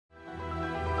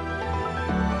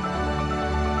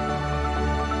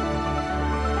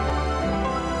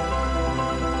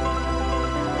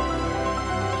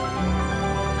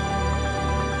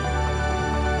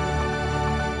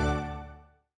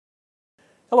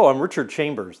Hello, I'm Richard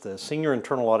Chambers, the Senior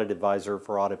Internal Audit Advisor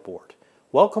for AuditBoard.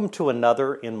 Welcome to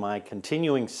another in my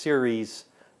continuing series,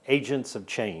 Agents of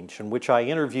Change, in which I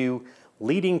interview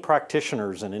leading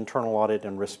practitioners in internal audit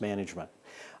and risk management.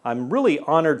 I'm really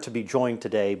honored to be joined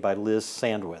today by Liz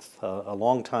Sandwith, a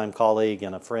longtime colleague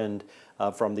and a friend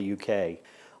from the UK.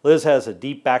 Liz has a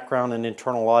deep background in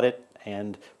internal audit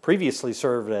and previously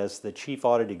served as the Chief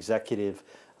Audit Executive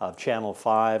of Channel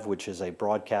 5, which is a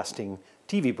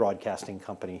TV broadcasting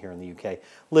company here in the UK.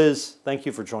 Liz, thank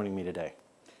you for joining me today.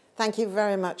 Thank you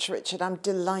very much, Richard. I'm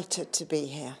delighted to be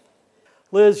here.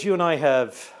 Liz, you and I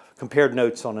have compared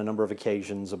notes on a number of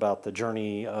occasions about the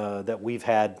journey that we've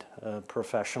had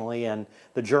professionally and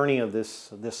the journey of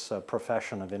this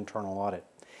profession of internal audit.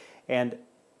 And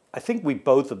I think we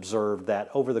both observed that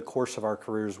over the course of our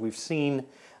careers, we've seen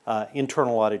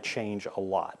internal audit change a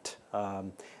lot.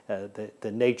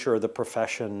 The nature of the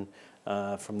profession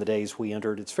from the days we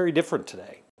entered, it's very different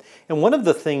today. And one of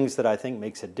the things that I think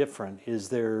makes it different is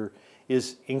there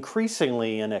is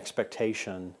increasingly an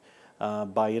expectation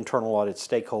by internal audit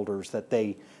stakeholders that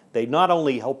they not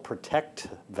only help protect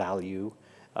value,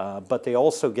 but they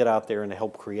also get out there and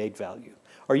help create value.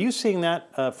 Are you seeing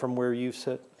that from where you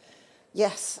sit?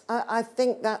 Yes, I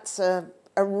think that's a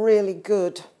really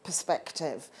good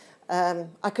perspective.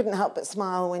 I couldn't help but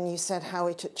smile when you said how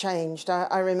it had changed.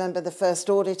 I remember the first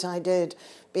audit I did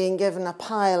being given a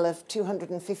pile of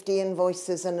 250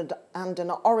 invoices and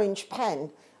an orange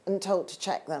pen and told to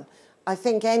check them. I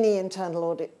think any internal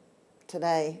audit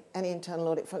today, any internal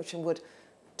audit function would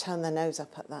turn their nose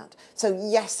up at that. So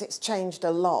yes, it's changed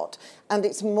a lot, and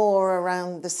it's more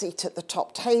around the seat at the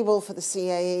top table for the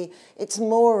CAE. It's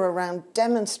more around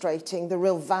demonstrating the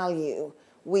real value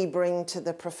we bring to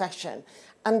the profession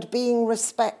and being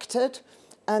respected.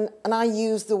 And I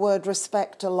use the word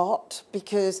respect a lot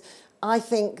because I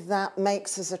think that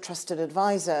makes us a trusted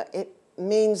advisor. It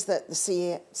means that the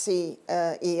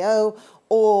CEO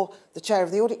or the chair of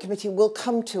the audit committee will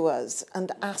come to us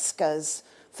and ask us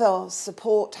for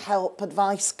support, help,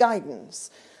 advice, guidance.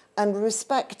 And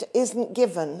respect isn't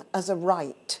given as a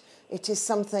right. It is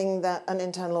something that an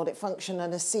internal audit function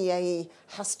and a CAE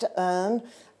has to earn.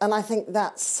 And I think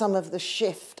that's some of the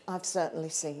shift I've certainly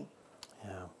seen.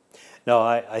 Yeah. No,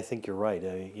 I think you're right.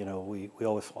 You know, we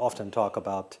always often talk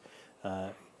about,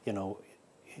 you know,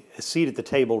 a seat at the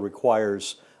table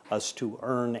requires us to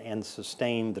earn and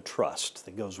sustain the trust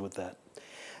that goes with that.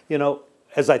 You know,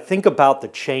 as I think about the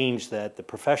change that the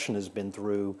profession has been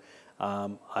through,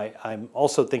 I'm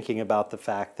also thinking about the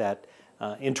fact that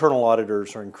internal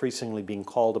auditors are increasingly being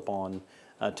called upon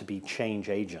to be change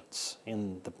agents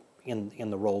in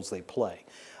the roles they play.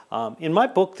 In my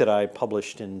book that I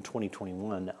published in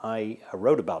 2021, I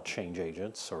wrote about change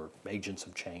agents or agents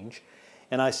of change,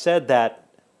 and I said that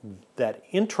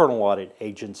internal audit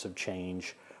agents of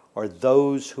change are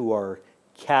those who are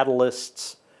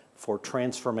catalysts for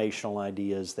transformational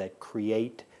ideas that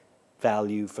create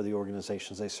value for the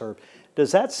organizations they serve.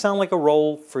 Does that sound like a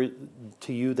role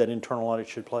to you that internal audit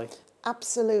should play?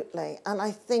 Absolutely, and I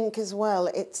think as well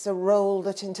it's a role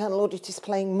that internal audit is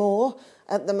playing more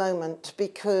at the moment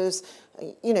because,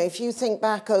 you know, if you think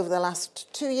back over the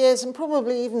last 2 years and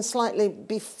probably even slightly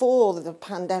before the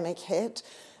pandemic hit,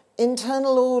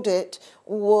 internal audit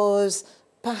was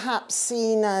perhaps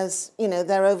seen as, you know,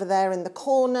 they're over there in the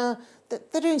corner,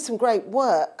 they're doing some great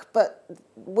work, but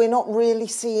we're not really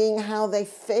seeing how they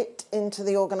fit into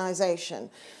the organisation.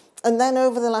 And then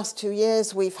over the last 2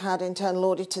 years, we've had internal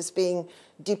auditors being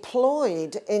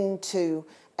deployed into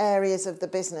areas of the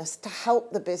business to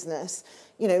help the business,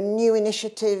 you know, new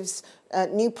initiatives,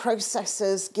 new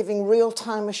processes, giving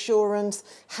real-time assurance,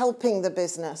 helping the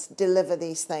business deliver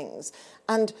these things.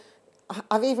 And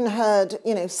I've even heard,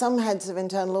 you know, some heads of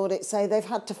internal audit say they've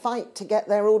had to fight to get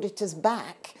their auditors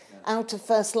back out of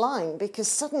first line because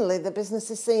suddenly the business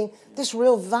is seeing this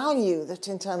real value that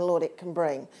internal audit can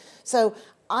bring. So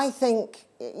I think,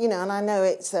 you know, and I know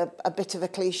it's a bit of a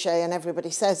cliche and everybody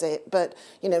says it, but,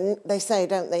 you know, they say,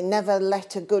 don't they, never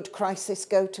let a good crisis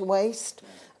go to waste.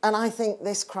 And I think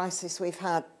this crisis we've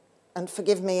had, and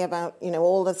forgive me about, you know,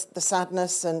 all the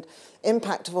sadness and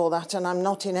impact of all that, and I'm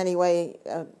not in any way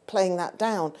playing that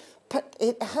down, but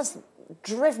it has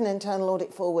driven internal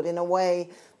audit forward in a way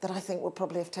that I think would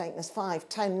probably have taken us 5,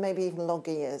 10, maybe even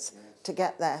longer years to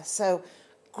get there. So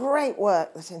great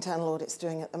work that internal audit's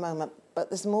doing at the moment, but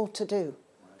there's more to do.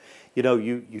 You know,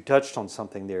 you touched on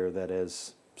something there that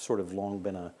has sort of long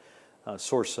been a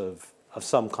source of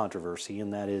some controversy,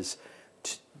 and that is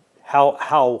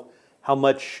how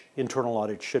much internal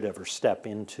audit should ever step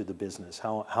into the business,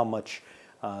 how much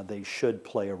they should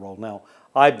play a role. Now,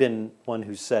 I've been one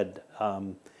who said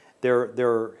there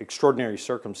are extraordinary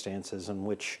circumstances in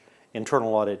which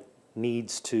internal audit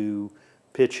needs to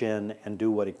pitch in and do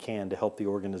what it can to help the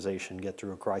organization get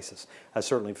through a crisis. I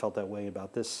certainly felt that way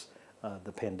about this,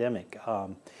 the pandemic.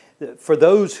 For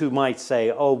those who might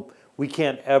say, oh, we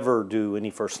can't ever do any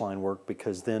first line work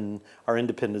because then our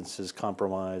independence is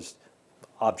compromised,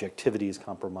 objectivity is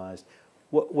compromised,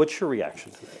 what's your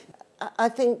reaction to that? I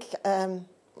think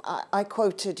I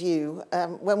quoted you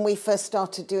when we first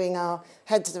started doing our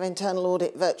Heads of Internal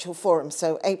Audit virtual forum,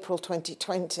 so April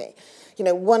 2020. You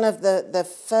know, one of the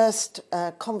first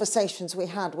conversations we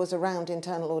had was around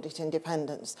internal audit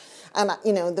independence. And,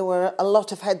 you know, there were a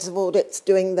lot of heads of audits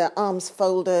doing their arms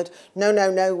folded. No, no,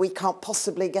 no, we can't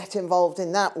possibly get involved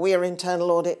in that. We're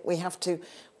internal audit. We have to,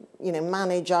 you know,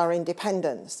 manage our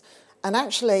independence. And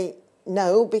actually,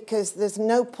 no, because there's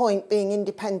no point being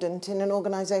independent in an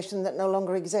organisation that no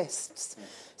longer exists.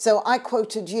 So I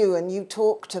quoted you, and you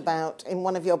talked about, in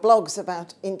one of your blogs,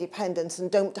 about independence, and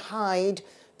don't hide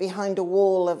behind a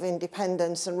wall of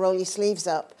independence and roll your sleeves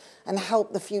up and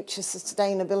help the future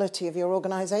sustainability of your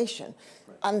organisation.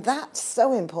 Right. And that's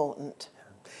so important.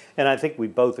 And I think we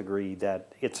both agree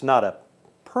that it's not a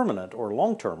permanent or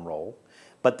long-term role,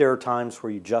 but there are times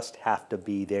where you just have to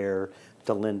be there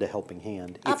to lend a helping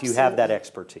hand if you have that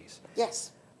expertise.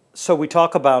 Yes. So we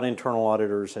talk about internal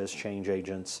auditors as change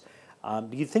agents.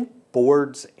 Do you think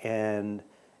boards and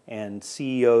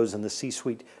CEOs and the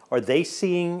C-suite, are they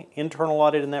seeing internal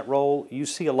audit in that role? You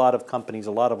see a lot of companies,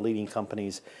 a lot of leading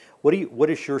companies. What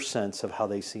is your sense of how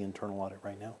they see internal audit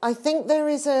right now? I think there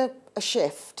is a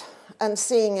shift and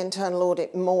seeing internal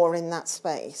audit more in that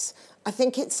space. I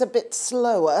think it's a bit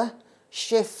slower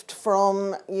shift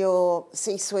from your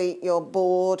C-suite, your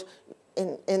board.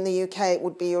 In the UK it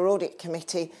would be your audit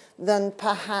committee than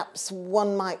perhaps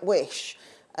one might wish,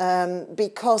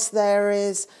 because there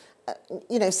is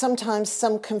you know, sometimes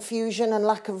some confusion and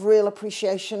lack of real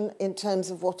appreciation in terms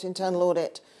of what internal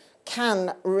audit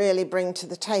can really bring to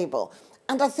the table.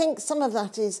 And I think some of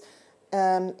that is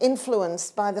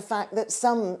influenced by the fact that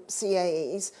some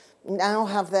CAEs now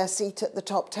have their seat at the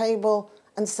top table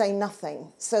and say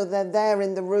nothing. So they're there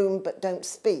in the room but don't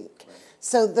speak.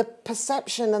 So the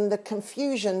perception and the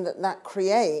confusion that that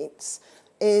creates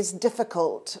is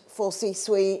difficult for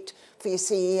C-suite, for your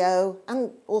CEO,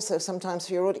 and also sometimes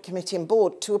for your audit committee and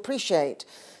board to appreciate.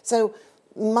 So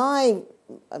my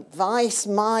advice,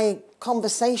 my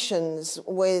conversations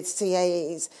with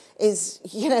CAEs is,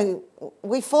 you know,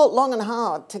 we fought long and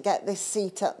hard to get this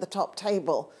seat at the top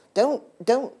table.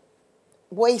 Don't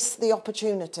waste the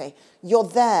opportunity. You're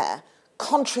there.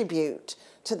 Contribute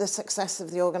to the success of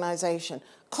the organisation.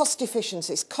 Cost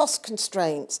efficiencies, cost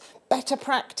constraints, better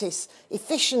practice,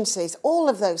 efficiencies, all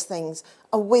of those things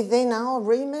are within our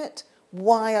remit.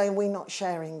 Why are we not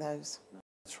sharing those?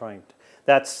 That's right.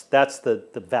 That's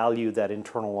the value that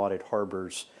internal audit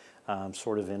harbors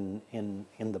sort of in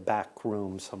the back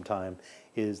room sometime,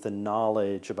 is the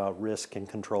knowledge about risk and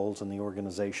controls in the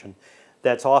organization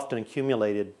that's often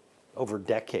accumulated over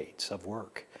decades of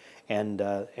work. And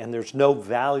there's no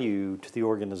value to the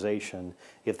organization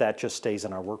if that just stays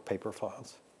in our work paper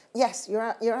files. Yes,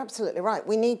 you're absolutely right.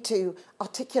 We need to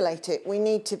articulate it. We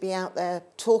need to be out there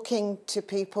talking to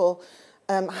people,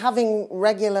 having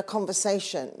regular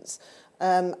conversations.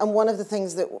 And one of the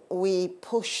things that we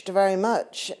pushed very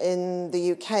much in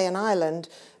the UK and Ireland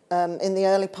in the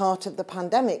early part of the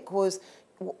pandemic was,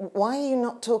 why are you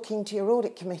not talking to your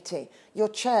audit committee, your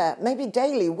chair, maybe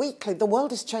daily, weekly? The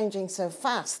world is changing so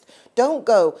fast. Don't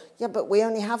go, yeah, but we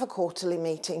only have a quarterly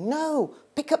meeting. No,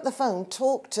 pick up the phone,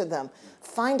 talk to them,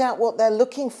 find out what they're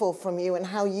looking for from you and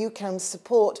how you can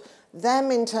support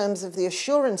them in terms of the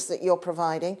assurance that you're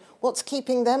providing, what's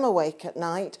keeping them awake at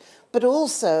night, but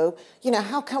also, you know,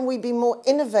 how can we be more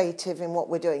innovative in what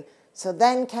we're doing? So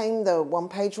then came the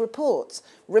one-page reports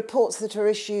that are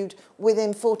issued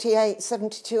within 48,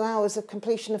 72 hours of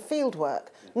completion of fieldwork,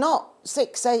 not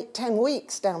 6, 8, 10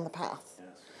 weeks down the path. Yes.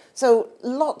 So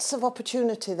lots of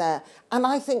opportunity there. And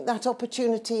I think that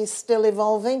opportunity is still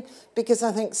evolving, because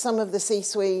I think some of the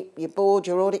C-suite, your board,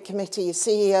 your audit committee, your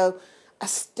CEO, are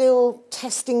still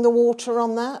testing the water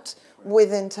on that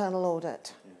with internal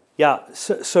audit. Yeah,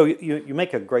 so you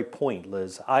make a great point,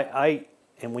 Liz.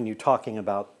 And when you're talking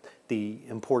about the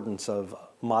importance of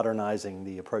modernizing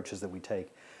the approaches that we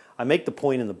take, I make the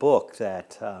point in the book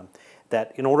that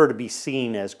that in order to be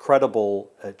seen as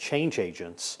credible change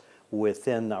agents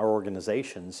within our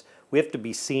organizations, we have to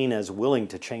be seen as willing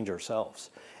to change ourselves,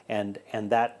 and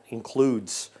that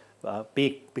includes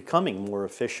becoming more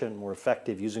efficient, more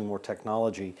effective, using more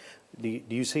technology. Do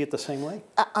you see it the same way?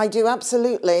 I do,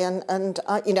 absolutely. And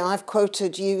you know, I've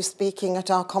quoted you speaking at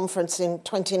our conference in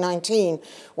 2019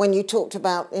 when you talked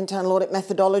about internal audit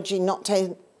methodology not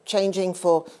changing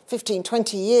for 15,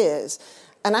 20 years.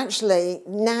 And actually,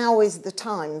 now is the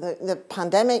time. The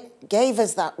pandemic gave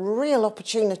us that real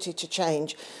opportunity to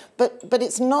change. But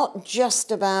it's not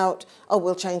just about, oh,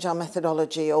 we'll change our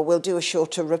methodology or we'll do a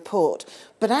shorter report.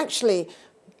 But actually,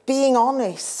 being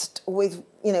honest with,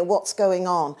 you know, what's going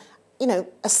on. You know,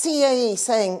 a CAE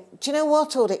saying, do you know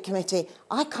what, Audit Committee,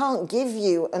 I can't give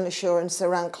you an assurance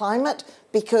around climate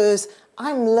because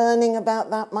I'm learning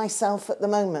about that myself at the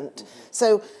moment.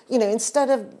 So, you know, instead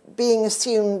of being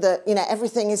assumed that, you know,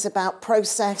 everything is about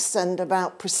process and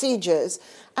about procedures,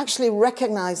 actually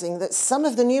recognising that some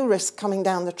of the new risks coming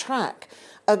down the track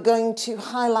are going to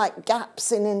highlight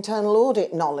gaps in internal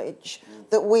audit knowledge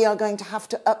that we are going to have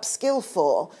to upskill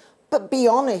for. But be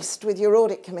honest with your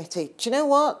Audit Committee. Do you know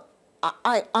what?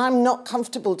 I'm not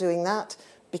comfortable doing that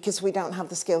because we don't have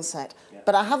the skill set. Yeah.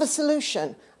 But I have a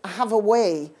solution. I have a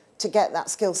way to get that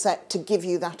skill set to give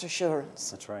you that assurance.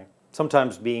 That's right.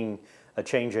 Sometimes being a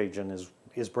change agent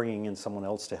is bringing in someone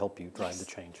else to help you drive the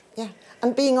change. Yeah,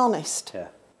 and being honest. Yeah,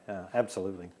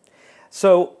 absolutely.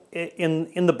 So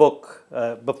in the book,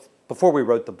 before we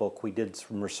wrote the book, we did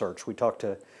some research. We talked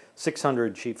to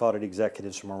 600 chief audit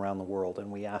executives from around the world,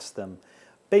 and we asked them,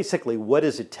 basically, what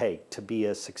does it take to be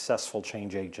a successful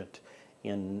change agent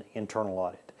in internal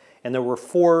audit? And there were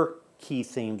 4 key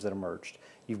themes that emerged.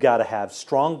 You've got to have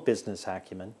strong business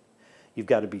acumen. You've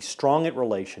got to be strong at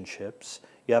relationships.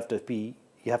 You have to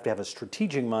have a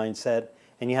strategic mindset,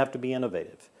 and you have to be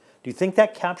innovative. Do you think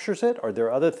that captures it? Are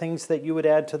there other things that you would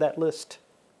add to that list?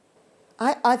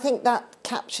 I think that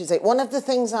captures it. One of the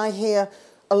things I hear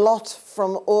a lot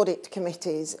from audit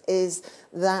committees is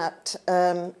that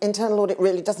internal audit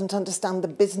really doesn't understand the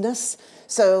business.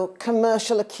 So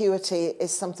commercial acuity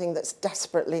is something that's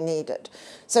desperately needed.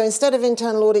 So instead of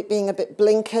internal audit being a bit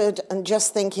blinkered and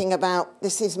just thinking about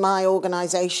this is my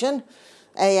organisation,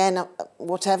 AN,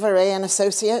 whatever, AN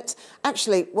Associates,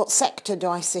 actually, what sector do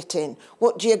I sit in?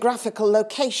 What geographical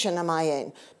location am I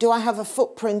in? Do I have a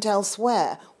footprint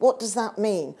elsewhere? What does that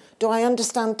mean? Do I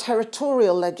understand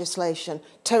territorial legislation,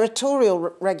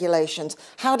 territorial regulations?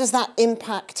 How does that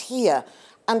impact here?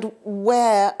 And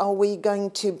where are we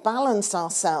going to balance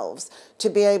ourselves to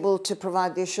be able to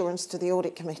provide the assurance to the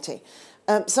Audit Committee?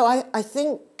 So I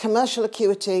think commercial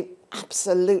acuity,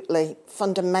 absolutely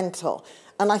fundamental.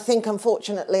 And I think,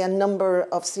 unfortunately, a number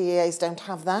of CAEs don't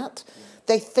have that.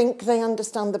 They think they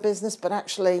understand the business, but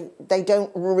actually they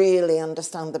don't really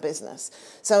understand the business.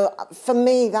 So for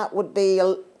me, that would be,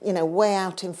 you know, way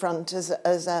out in front as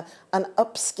an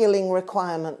upskilling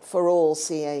requirement for all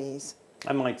CAEs.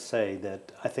 I might say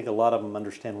that I think a lot of them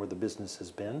understand where the business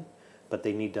has been, but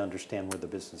they need to understand where the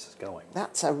business is going.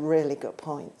 That's a really good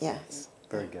point, yes.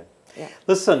 Very good. Yeah.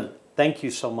 Listen, thank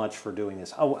you so much for doing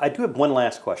this. I do have one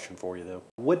last question for you, though.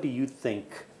 What do you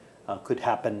think could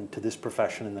happen to this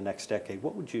profession in the next decade?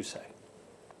 What would you say?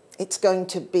 It's going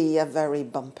to be a very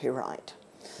bumpy ride.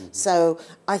 So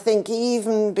I think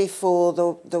even before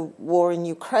the war in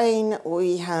Ukraine,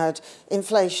 we had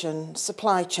inflation,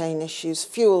 supply chain issues,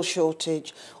 fuel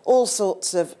shortage, all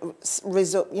sorts of,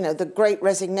 you know, the Great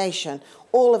Resignation,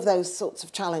 all of those sorts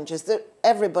of challenges that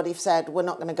everybody said we're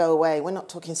not going to go away. We're not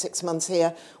talking 6 months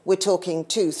here. We're talking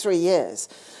 2, 3 years.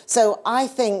 So I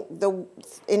think the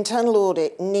internal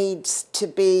audit needs to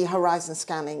be horizon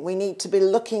scanning. We need to be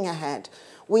looking ahead.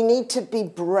 We need to be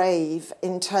brave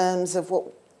in terms of what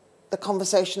the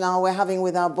conversation now we're having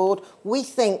with our board. We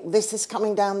think this is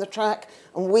coming down the track,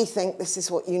 and we think this is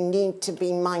what you need to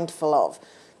be mindful of.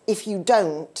 If you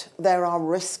don't, there are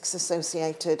risks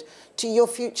associated to your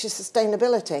future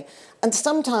sustainability. And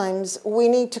sometimes we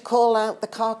need to call out the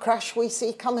car crash we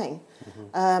see coming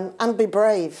and be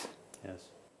brave. Yes.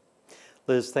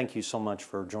 Liz, thank you so much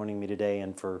for joining me today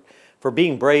and for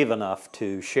being brave enough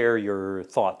to share your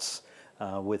thoughts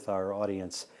with our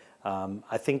audience.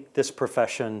 I think this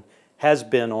profession has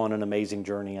been on an amazing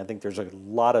journey. I think there's a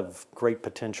lot of great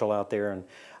potential out there, and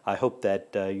I hope that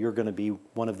you're going to be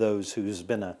one of those who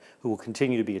will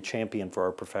continue to be a champion for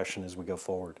our profession as we go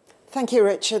forward. Thank you,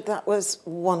 Richard. That was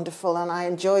wonderful, and I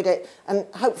enjoyed it. And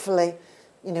hopefully,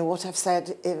 you know, what I've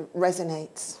said, it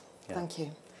resonates. Yeah. Thank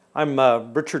you. I'm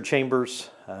Richard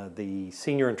Chambers, the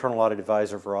Senior Internal Audit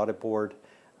Advisor for AuditBoard.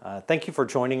 Thank you for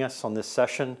joining us on this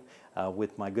session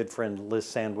with my good friend Liz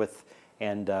Sandwith,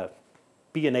 and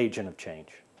be an agent of change.